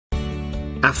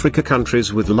Africa.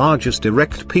 Countries with largest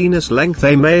erect penis length.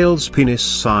 A male's penis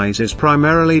size is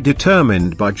primarily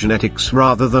determined by genetics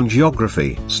rather than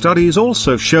geography. Studies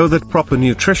also show that proper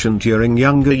nutrition during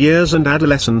younger years and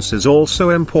adolescence is also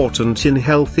important in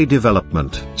healthy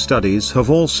development. Studies have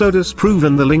also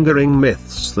disproven the lingering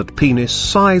myths that penis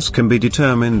size can be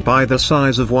determined by the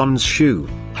size of one's shoe,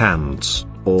 hands,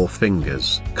 or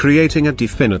fingers. Creating a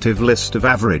definitive list of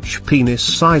average penis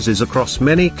sizes across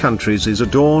many countries is a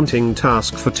daunting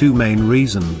task for two main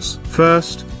reasons.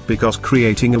 First, because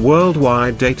creating a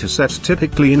worldwide dataset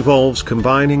typically involves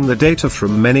combining the data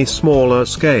from many smaller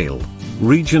scale,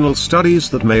 regional studies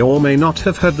that may or may not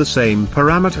have had the same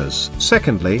parameters.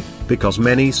 Secondly, because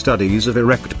many studies of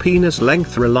erect penis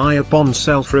length rely upon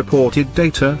self-reported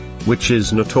data, which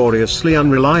is notoriously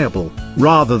unreliable,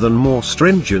 rather than more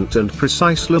stringent and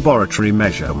precise laboratory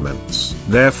measurements.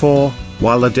 Therefore,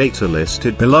 while the data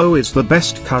listed below is the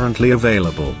best currently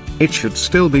available, it should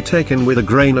still be taken with a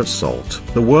grain of salt.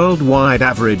 The worldwide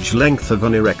average length of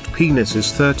an erect penis is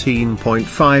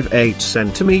 13.58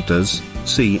 centimeters,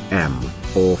 cm,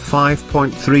 or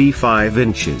 5.35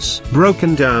 inches.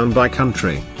 Broken down by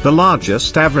country, the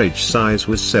largest average size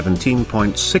was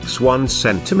 17.61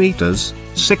 centimeters,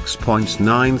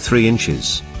 6.93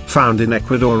 inches, found in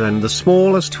Ecuador, and the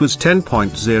smallest was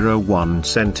 10.01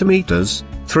 centimeters,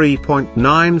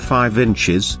 3.95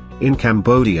 inches, in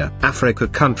Cambodia. Africa.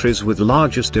 Countries with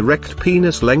largest erect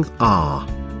penis length are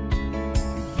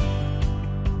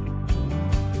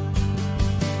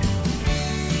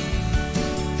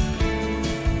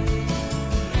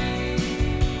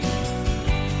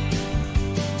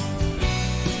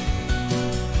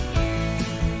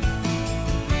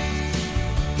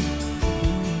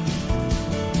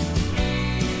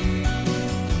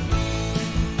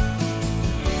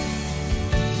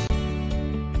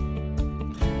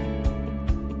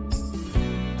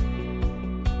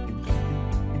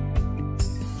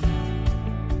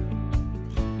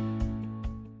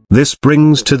This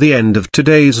brings to the end of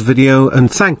today's video, and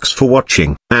thanks for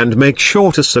watching, and make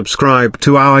sure to subscribe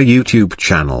to our YouTube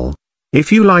channel.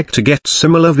 If you like to get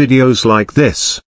similar videos like this,